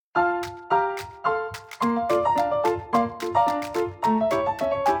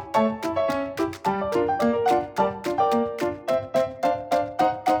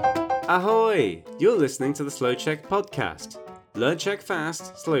Hey, you're listening to the Slow Czech podcast. Learn Czech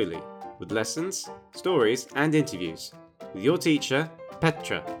fast, slowly, with lessons, stories, and interviews. With your teacher,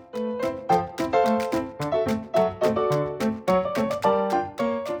 Petry.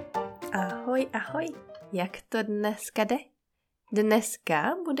 Ahoj, ahoj, jak to dneska jde?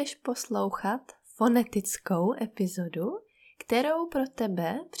 Dneska budeš poslouchat fonetickou epizodu, kterou pro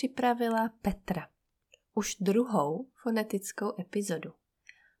tebe připravila Petra. Už druhou fonetickou epizodu.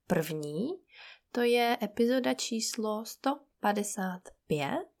 První, to je epizoda číslo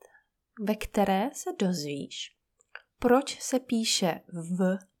 155, ve které se dozvíš, proč se píše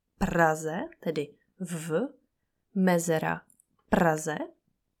v Praze, tedy v mezera Praze,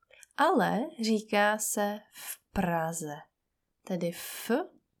 ale říká se v Praze, tedy v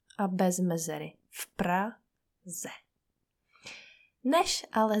a bez mezery, v Praze. Než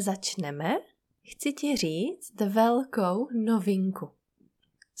ale začneme, chci ti říct velkou novinku.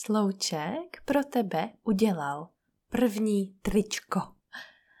 Slouček pro tebe udělal první tričko.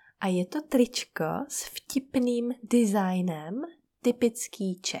 A je to tričko s vtipným designem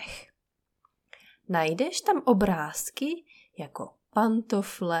typický Čech. Najdeš tam obrázky jako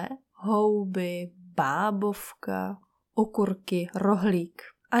pantofle, houby, bábovka, okurky, rohlík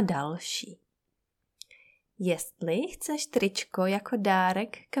a další. Jestli chceš tričko jako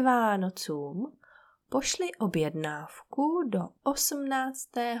dárek k Vánocům, pošli objednávku do 18.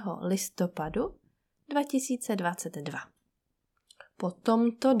 listopadu 2022. Po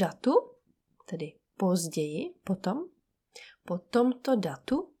tomto datu, tedy později po tomto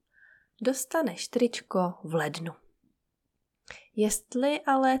datu dostaneš tričko v lednu. Jestli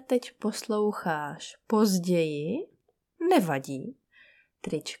ale teď posloucháš později, nevadí.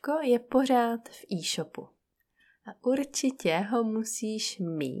 Tričko je pořád v e-shopu. A určitě ho musíš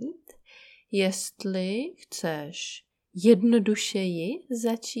mít, jestli chceš jednodušeji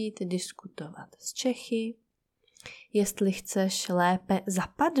začít diskutovat s Čechy, jestli chceš lépe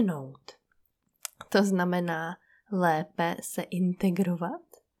zapadnout, to znamená lépe se integrovat,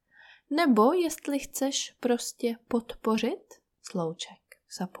 nebo jestli chceš prostě podpořit slouček,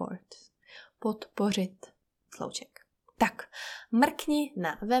 support, podpořit slouček. Tak, mrkni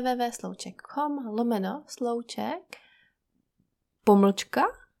na www.slouček.com/slouček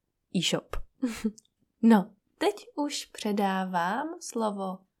 _e-shop. No, teď už předávám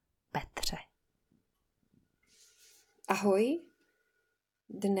slovo Petře. Ahoj,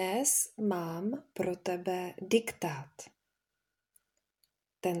 dnes mám pro tebe diktát.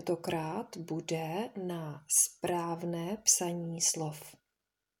 Tentokrát bude na správné psaní slov.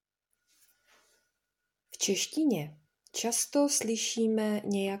 V češtině často slyšíme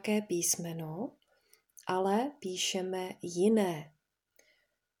nějaké písmeno, ale píšeme jiné.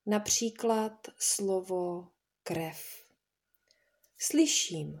 Například slovo krev.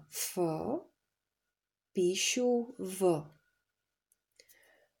 Slyším f, píšu v.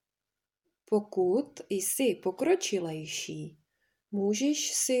 Pokud jsi pokročilejší,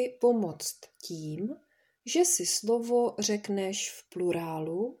 můžeš si pomoct tím, že si slovo řekneš v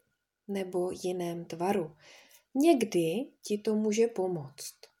plurálu nebo jiném tvaru. Někdy ti to může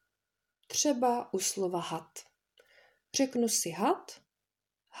pomoct. Třeba u slova had. Řeknu si had,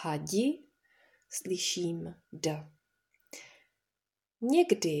 hadi, slyším d.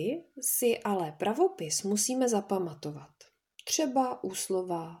 Někdy si ale pravopis musíme zapamatovat. Třeba u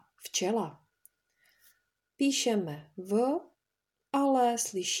slova včela. Píšeme v, ale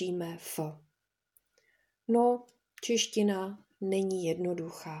slyšíme f. No, čeština není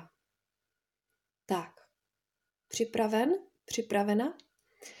jednoduchá. Tak, připraven? Připravena?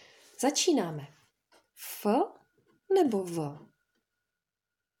 Začínáme. F nebo v?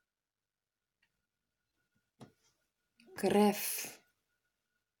 Krev.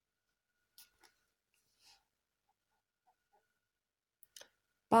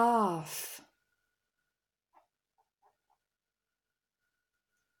 Páv.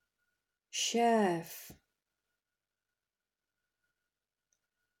 Šéf.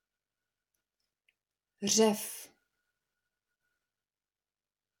 Řev.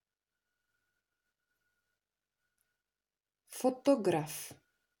 Fotograf.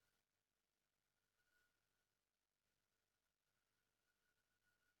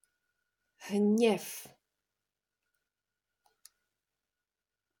 Hněv.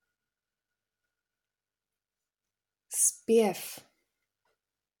 Zpěv.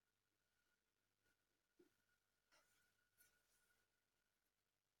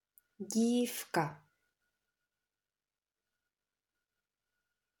 Dívka.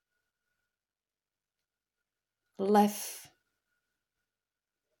 Lev.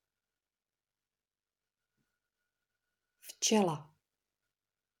 Včela.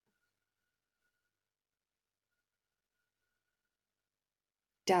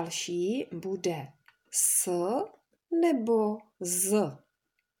 Další bude s nebo z.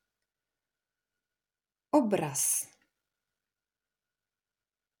 Obraz.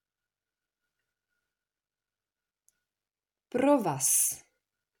 Provaz.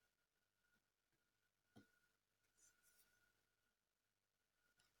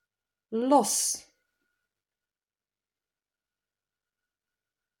 Los.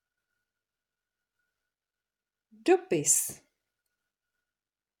 Dopis.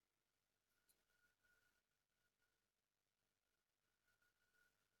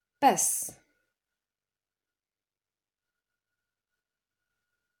 Pes.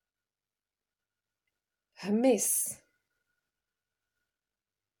 Hmyz.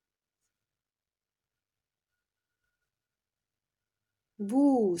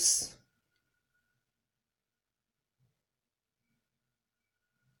 Vůz.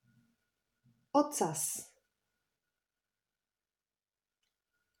 Ocas.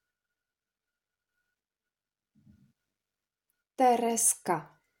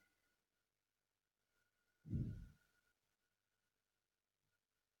 Tereska.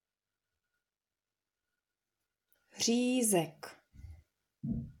 Řízek.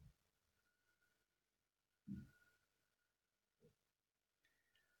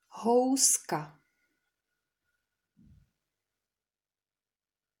 Houska.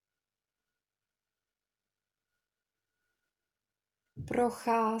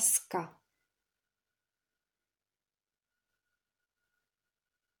 Procházka.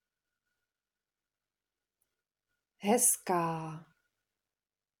 Hezká.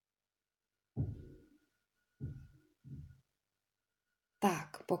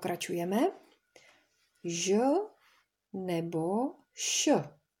 Tak, pokračujeme. Ž nebo š.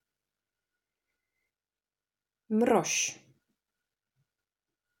 Mrož.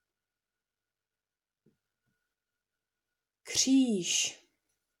 Kříž.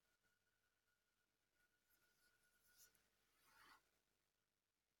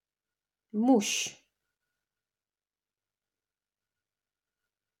 Muž.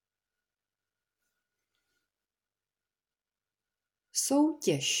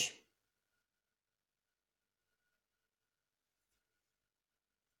 Soutěž.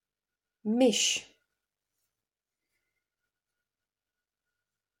 Myš.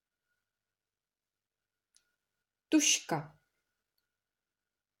 Tužka.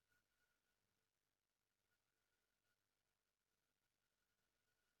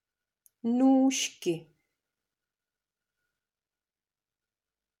 Nůžky.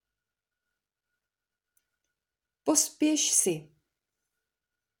 Pospěš si.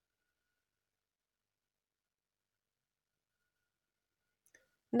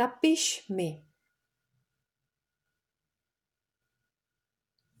 Napiš mi.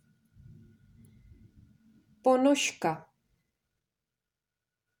 Ponožka.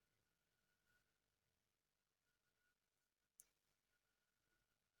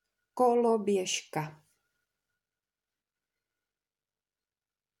 Koloběžka.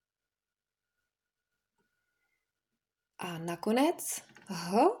 A nakonec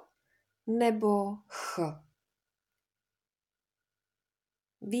h nebo ch.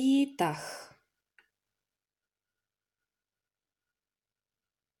 Výtah.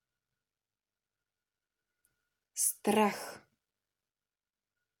 Strach.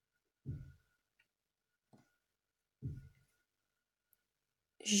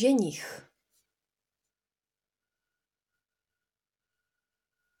 Ženich.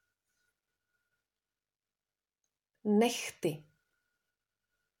 Nehty.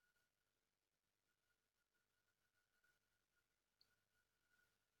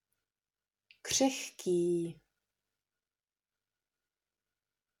 Křehký.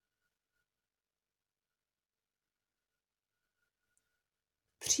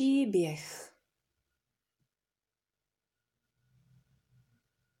 Příběh.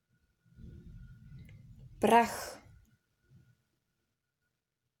 Prach.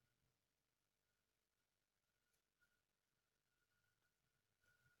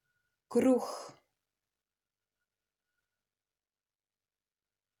 Kruh.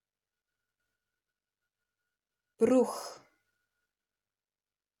 Pruh.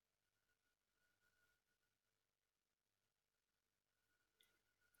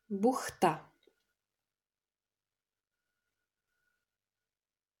 Buchta.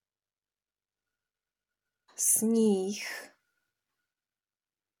 Sníh.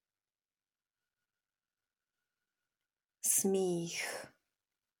 Smích.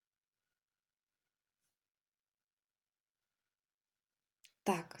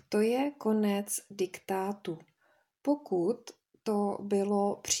 Tak, to je konec diktátu. Pokud to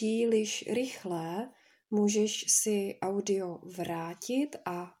bylo příliš rychlé, Můžeš si audio vrátit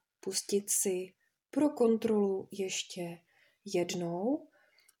a pustit si pro kontrolu ještě jednou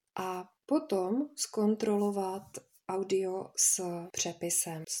a potom zkontrolovat audio s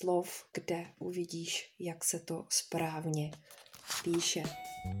přepisem slov, kde uvidíš, jak se to správně píše.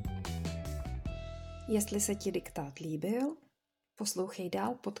 Jestli se ti diktát líbil, poslouchej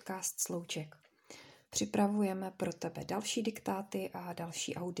dál podcast Slouček. Připravujeme pro tebe další diktáty a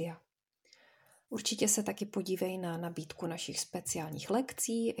další audia. Určitě se taky podívej na nabídku našich speciálních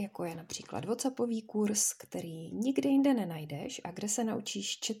lekcí, jako je například WhatsAppový kurz, který nikde jinde nenajdeš a kde se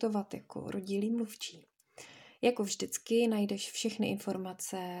naučíš četovat jako rodilý mluvčí. Jako vždycky najdeš všechny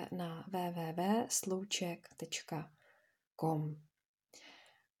informace na www.slouček.com.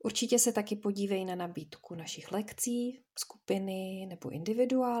 Určitě se taky podívej na nabídku našich lekcí, skupiny nebo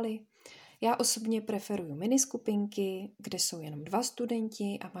individuály. Já osobně preferuju miniskupinky, kde jsou jenom 2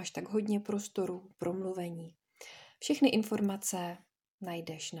 studenti a máš tak hodně prostoru pro mluvení. Všechny informace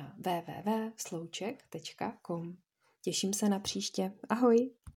najdeš na www.slouček.com. Těším se na příště.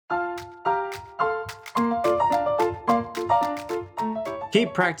 Ahoj!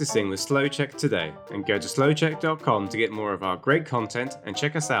 Keep practicing with SlowCheck today and go to slowcheck.com to get more of our great content and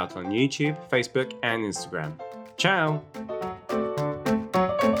check us out on YouTube, Facebook, and Instagram. Ciao!